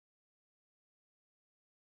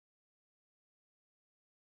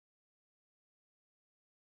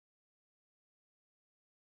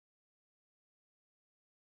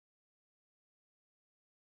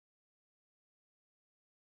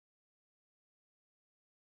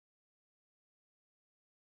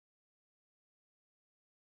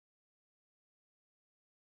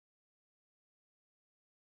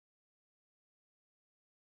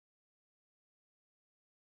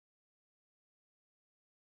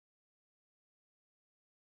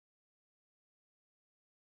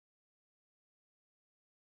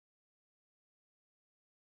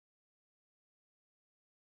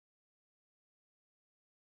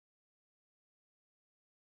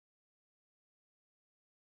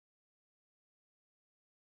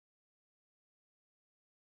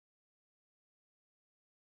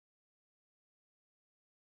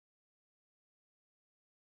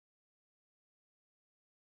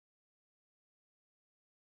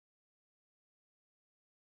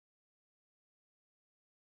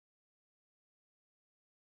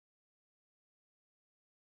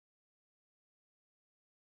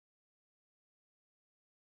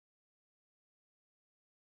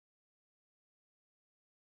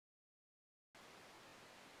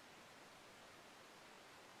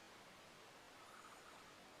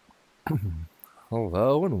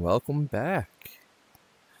Hello and welcome back.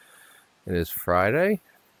 It is Friday.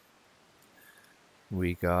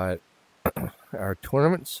 We got our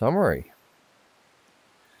tournament summary.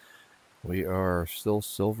 We are still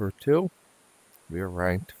Silver 2. We are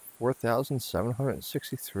ranked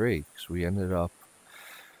 4,763 because we ended up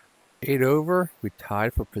 8 over. We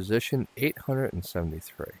tied for position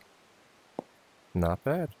 873. Not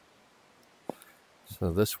bad.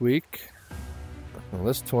 So this week,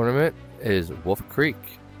 this tournament is Wolf Creek.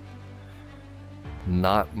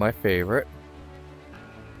 Not my favorite.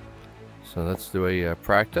 So let's do a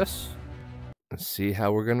practice and see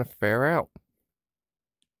how we're going to fare out.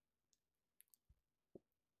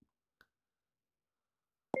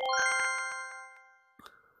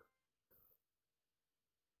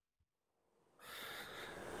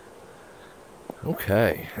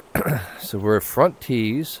 Okay, so we're at front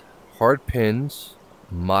tees, hard pins,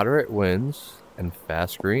 moderate winds, and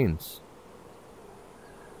fast greens.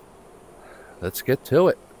 Let's get to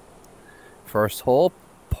it. First hole,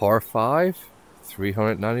 par 5,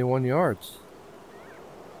 391 yards.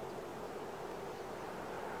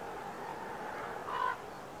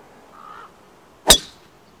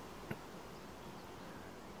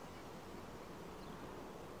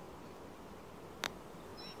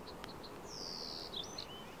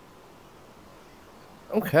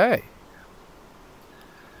 Okay.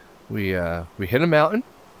 We hit a mountain,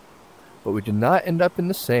 but we did not end up in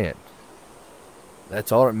the sand.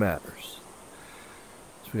 That's all that matters.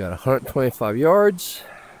 So we got 125 yards.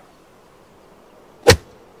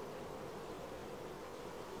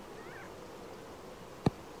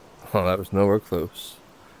 Oh, that was nowhere close.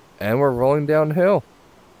 And we're rolling downhill.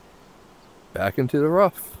 Back into the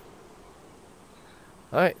rough.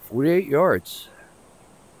 Alright, 48 yards.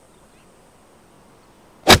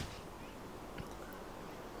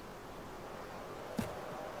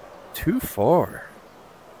 Too far.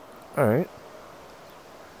 Alright.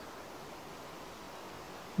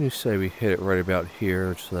 You say we hit it right about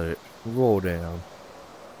here, just let it roll down.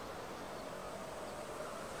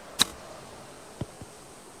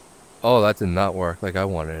 Oh, that did not work like I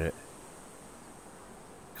wanted it.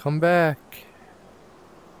 Come back.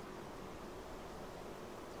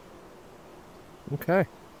 Okay.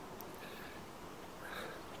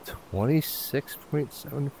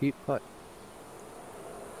 26.7 feet putt.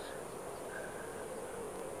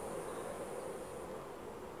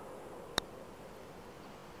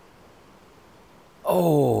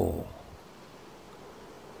 Oh.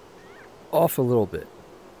 Off a little bit.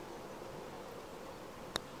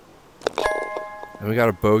 And we got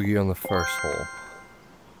a bogey on the first hole.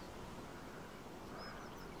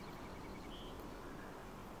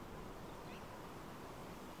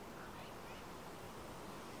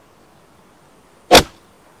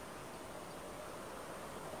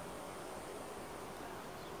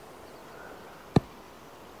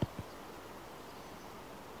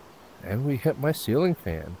 And we hit my ceiling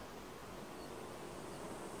fan.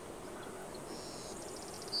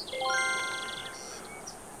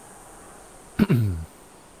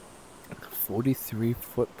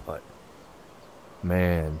 $43-foot putt.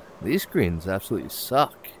 Man, these greens absolutely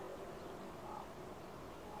suck.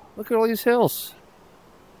 Look at all these hills.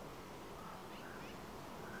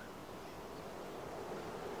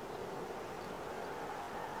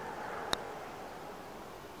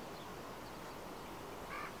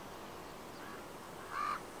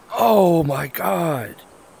 Oh my God.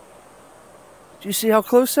 Do you see how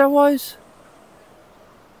close that was?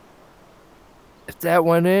 If that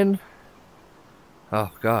went in,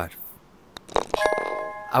 oh God,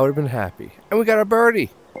 I would have been happy. And we got a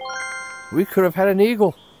birdie. We could have had an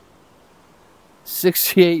eagle.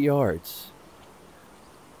 68 yards.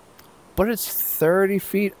 But it's 30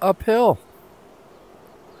 feet uphill.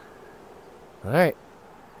 All right,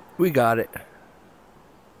 we got it.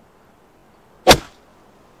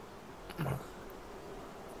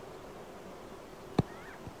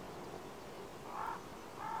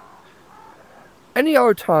 Any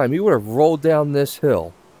other time, you would have rolled down this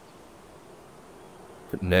hill.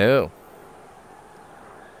 But no.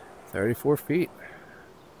 34 feet.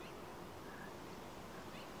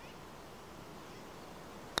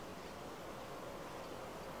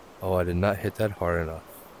 Oh, I did not hit that hard enough.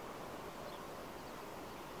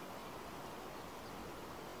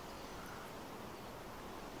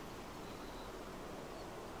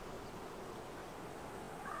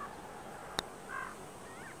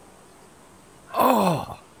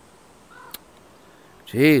 Oh!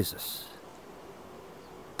 Jesus.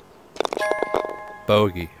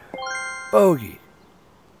 Bogey. Bogey.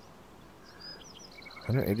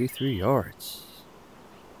 183 yards.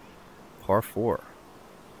 Par 4.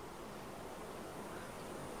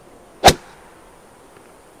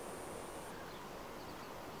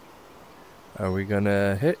 Are we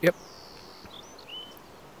gonna hit? Yep.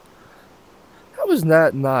 How is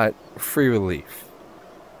that not free relief?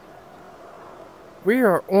 We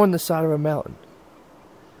are on the side of a mountain.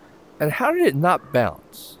 And how did it not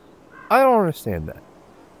bounce? I don't understand that.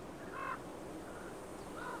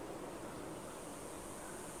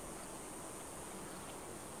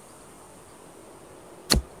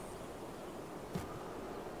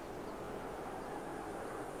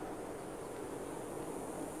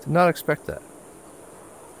 Did not expect that.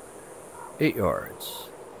 8 yards.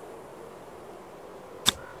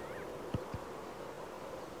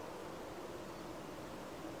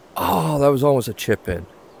 Oh, that was almost a chip in.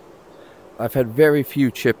 I've had very few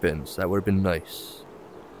chip ins. That would have been nice.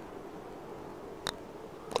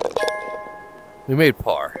 We made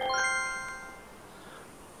par.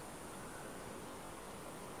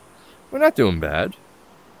 We're not doing bad.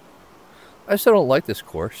 I still don't like this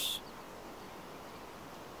course.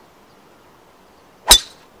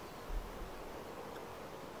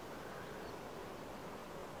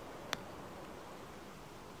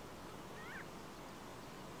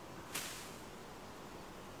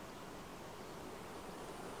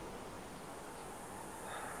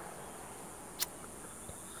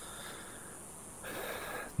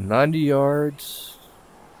 $90 yards.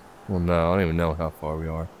 Well, no, I don't even know how far we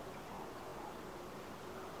are.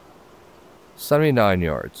 79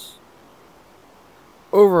 yards.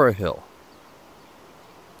 Over a hill.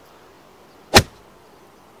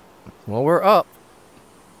 Well, we're up.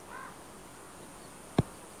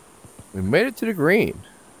 We made it to the green.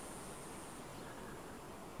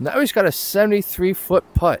 Now he's got a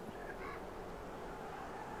 73-foot putt.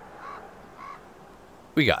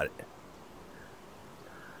 We got it.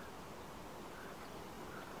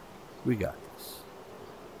 We got this.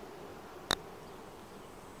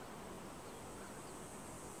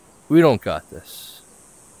 We don't got this.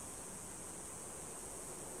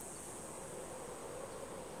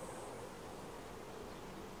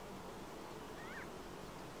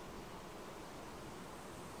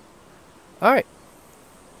 All right.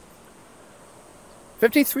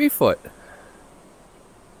 53 foot.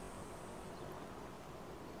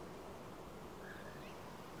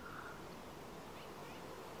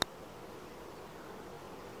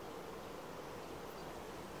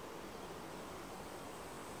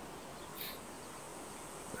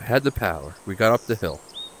 Had the power. We got up the hill.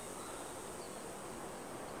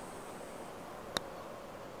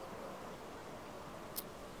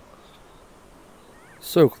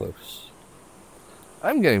 So close.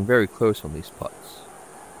 I'm getting very close on these putts.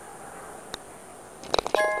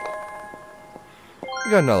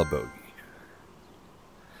 We got another bogey.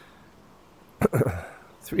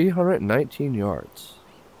 319 yards.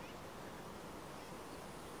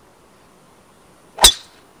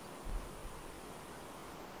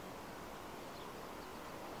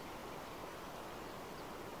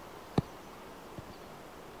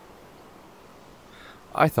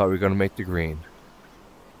 I thought we were going to make the green.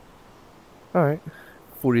 All right,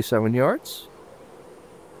 47 yards.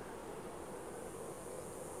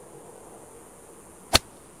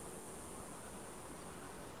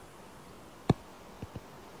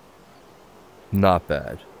 Not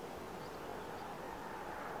bad.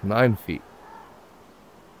 9 feet.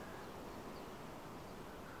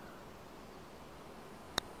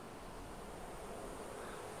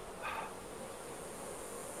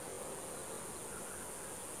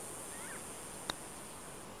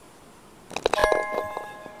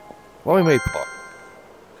 Well, we made par.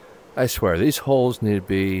 I swear, these holes need to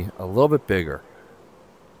be a little bit bigger.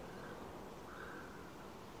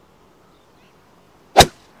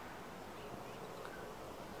 Did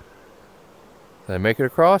I make it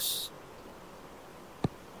across?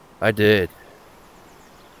 I did.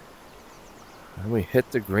 And we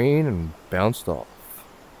hit the green and bounced off.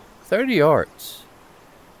 30 yards.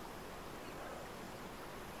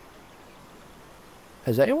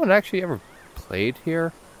 Has anyone actually ever played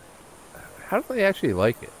here? How do they actually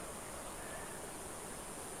like it?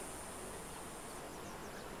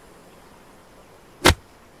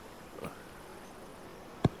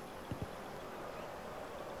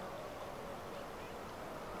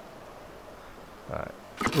 Alright,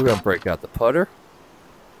 we're going to break out the putter.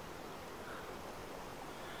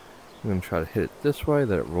 I'm going to try to hit it this way,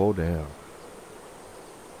 let it roll down.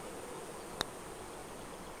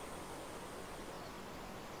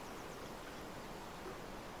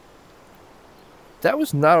 That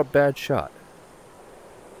was not a bad shot.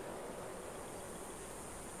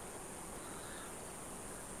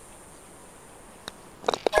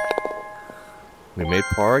 We made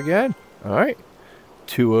par again. All right.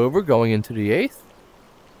 2 over going into the 8th.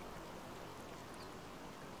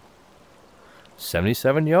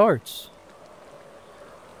 77 yards.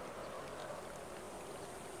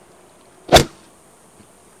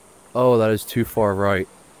 Oh, that is too far right.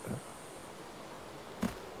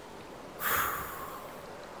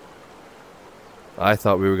 I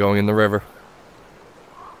thought we were going in the river.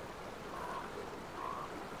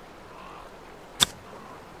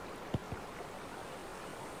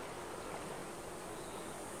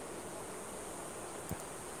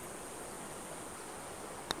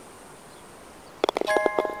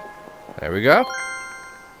 There we go.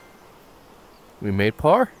 We made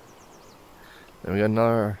par. Then we got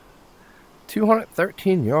another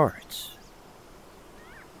 213 yards.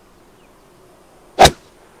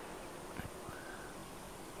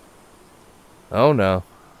 Oh no.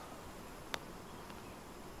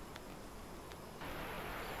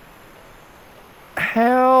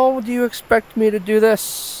 How do you expect me to do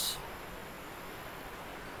this?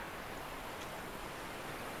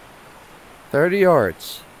 30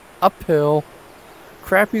 yards. Uphill.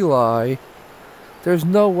 Crappy lie. There's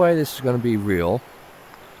no way this is going to be real.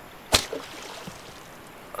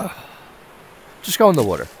 Just go in the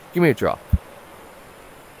water. Give me a drop.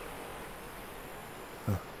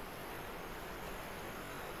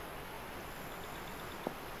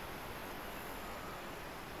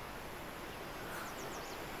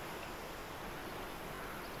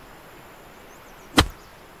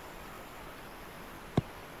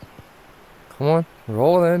 Come on,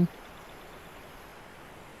 roll it in.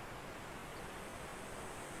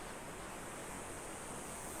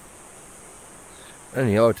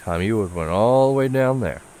 Any other time, you would have went all the way down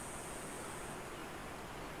there.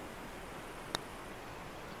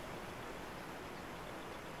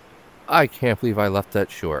 I can't believe I left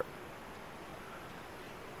that short.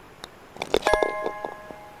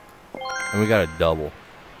 And we got a double.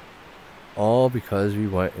 All because we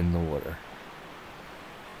went in the water.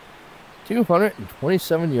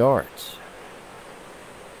 227 yards.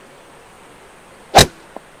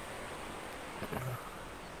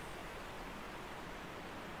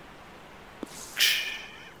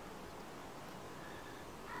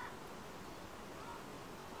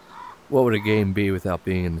 What would a game be without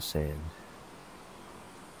being in the sand?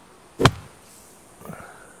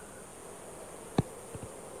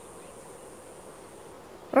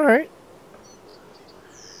 All right.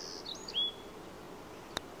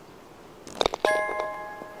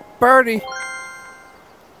 Birdie.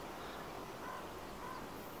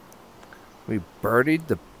 We birdied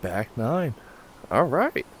the back nine. All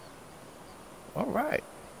right. All right.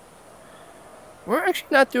 We're actually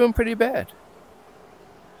not doing pretty bad.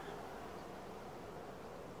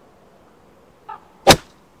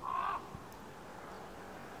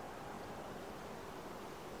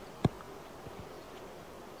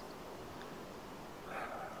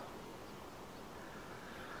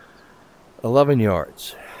 $11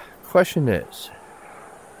 yards. Question is,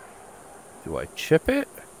 do I chip it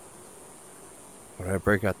or do I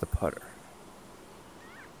break out the putter?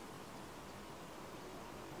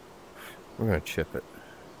 We're going to chip it.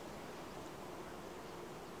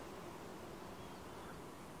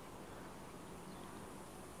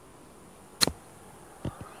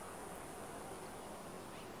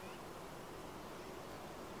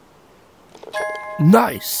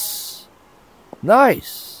 Nice!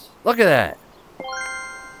 Nice! Look at that!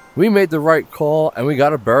 We made the right call and we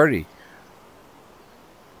got a birdie.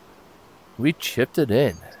 We chipped it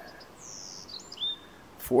in.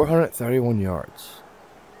 431 yards.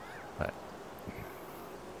 Right.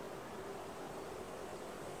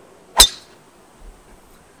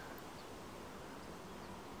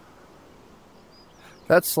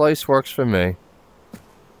 That slice works for me.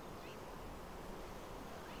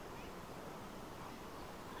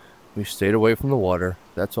 We stayed away from the water.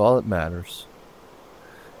 That's all that matters.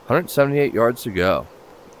 178 yards to go.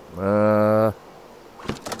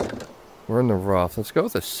 We're in the rough. Let's go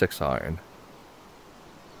with a 6-iron.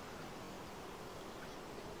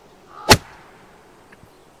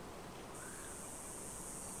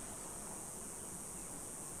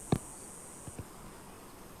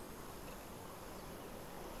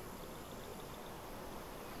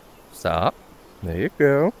 Stop. There you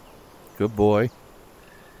go. Good boy.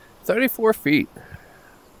 34 feet.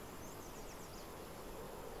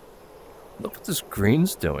 Look what this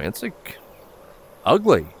green's doing. It's like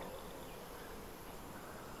ugly.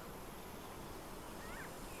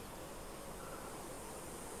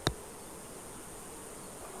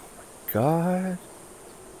 Oh my God.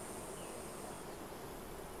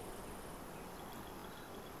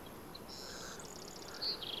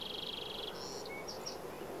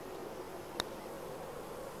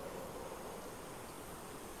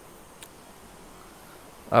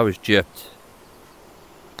 I was gypped.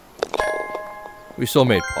 We still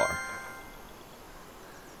made par.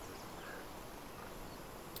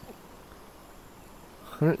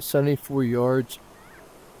 $174 yards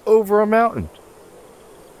over a mountain.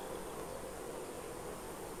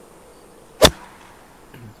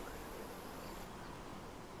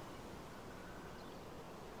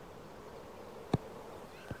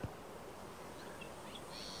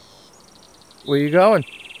 Where you going?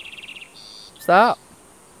 Stop.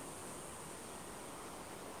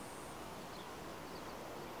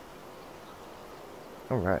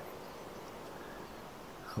 All right.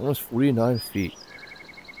 Almost 49 feet.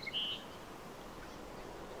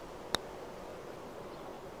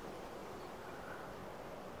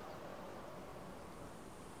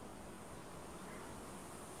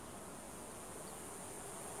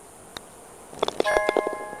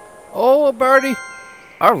 Oh, a birdie.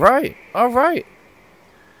 All right. All right.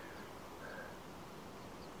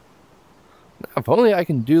 If only I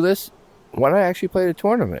can do this when I actually play the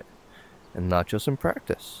tournament and not just in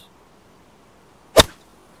practice.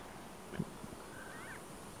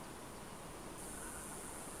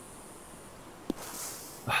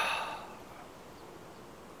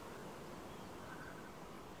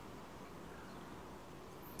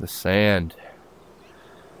 The sand.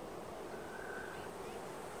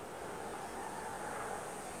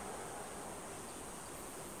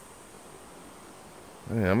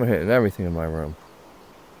 Yeah, I'm hitting everything in my room.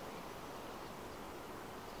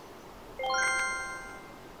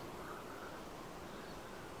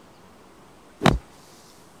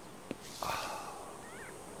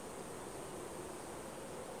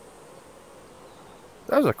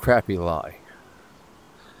 That was a crappy lie.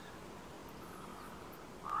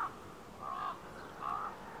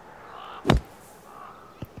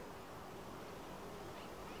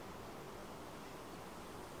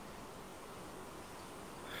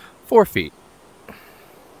 Four feet.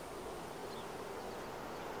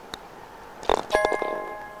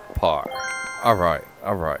 Par. All right.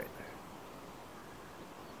 All right.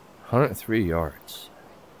 103 yards.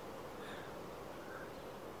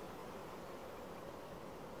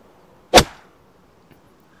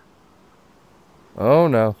 Oh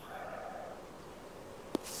no.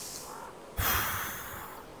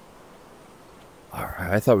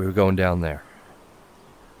 Alright, I thought we were going down there.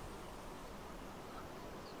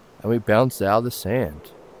 And we bounced out of the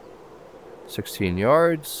sand. 16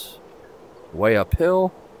 yards. Way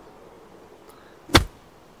uphill.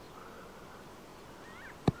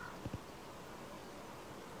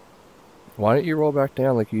 Why don't you roll back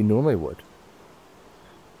down like you normally would?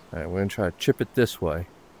 Alright, we're going to try to chip it this way.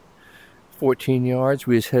 14 yards.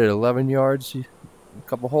 We just hit it 11 yards a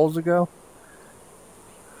couple holes ago.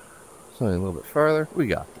 It's only a little bit further. We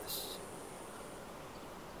got this.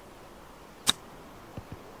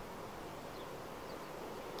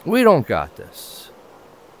 We don't got this.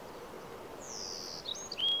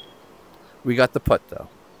 We got the putt, though.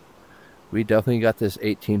 We definitely got this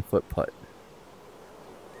 18-foot putt.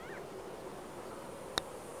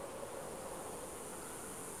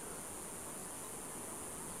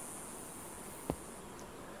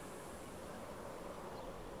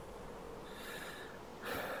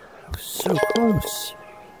 So close.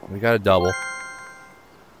 We got a double.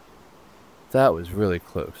 That was really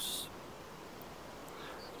close.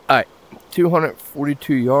 Alright,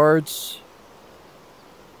 242 yards.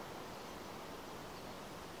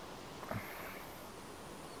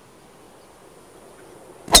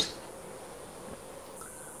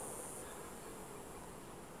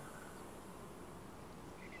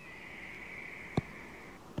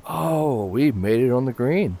 Oh, we made it on the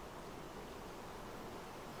green.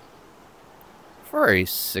 For a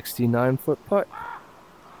 69-foot putt.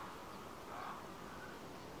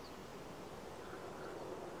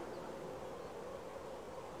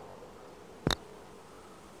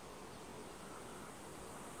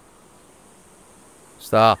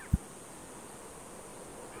 Stop.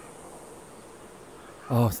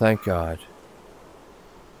 Oh, thank God.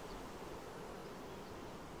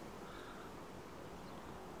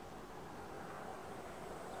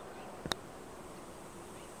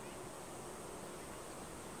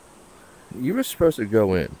 You were supposed to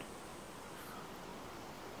go in.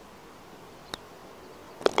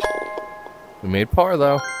 We made par,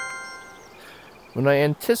 though. When I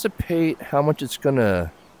anticipate how much it's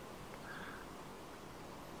gonna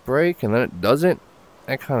break and then it doesn't,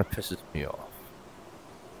 that kind of pisses me off.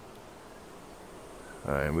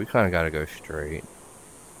 Alright, we kind of got to go straight.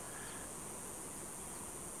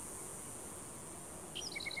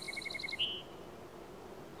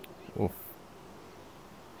 Oof.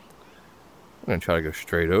 I'm going to try to go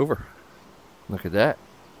straight over. Look at that.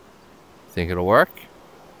 Think it'll work?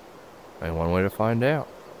 And one way to find out.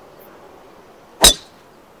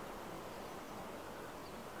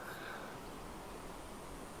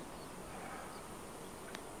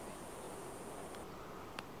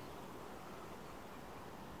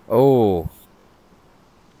 Oh,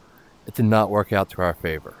 it did not work out to our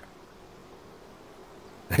favor.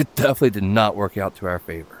 It definitely did not work out to our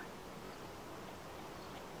favor.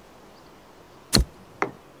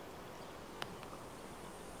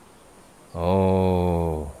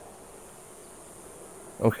 Oh.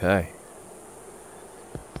 Okay.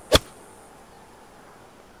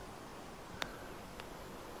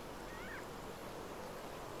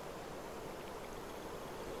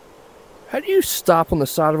 How do you stop on the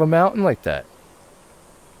side of a mountain like that?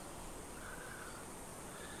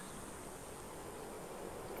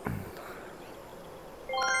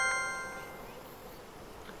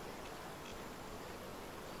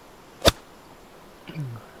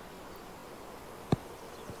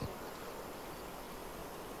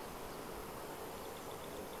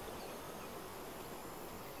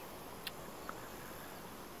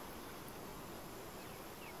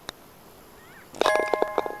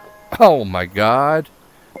 Oh my God.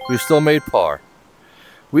 We still made par.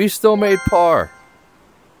 We still made par.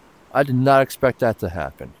 I did not expect that to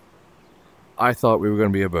happen. I thought we were going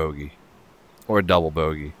to be a bogey. Or a double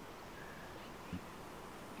bogey.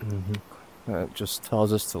 That just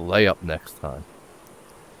tells us to lay up next time.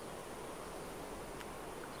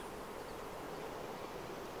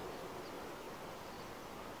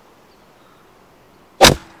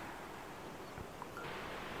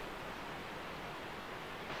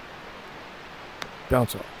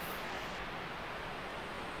 Bounce off.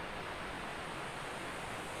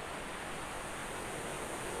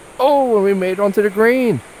 Oh, and we made it onto the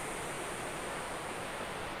green.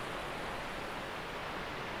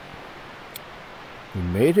 We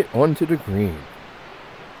made it onto the green.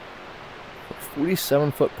 A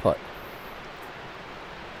 47-foot putt.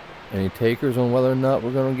 Any takers on whether or not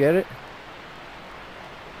we're going to get it?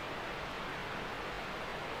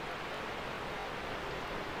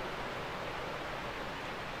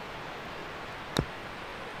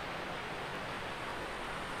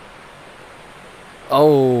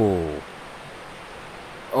 Oh.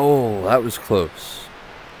 Oh, that was close.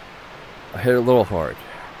 I hit it a little hard.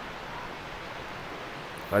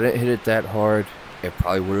 If I didn't hit it that hard, it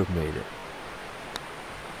probably would have made it.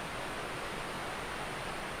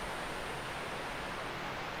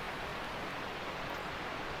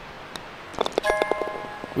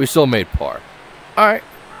 We still made par. Alright.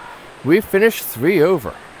 We finished 3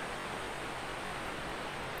 over.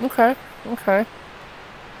 Okay. Okay.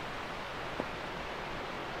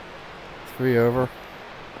 3 over.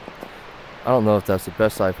 I don't know if that's the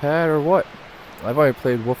best I've had or what. I've only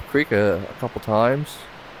played Wolf Creek a couple times.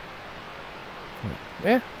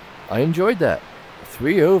 Yeah, I enjoyed that.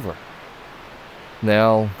 3 over.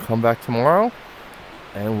 Now, come back tomorrow,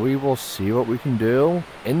 and we will see what we can do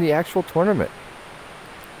in the actual tournament.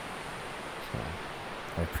 So,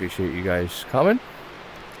 I appreciate you guys coming.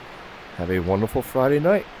 Have a wonderful Friday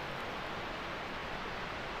night.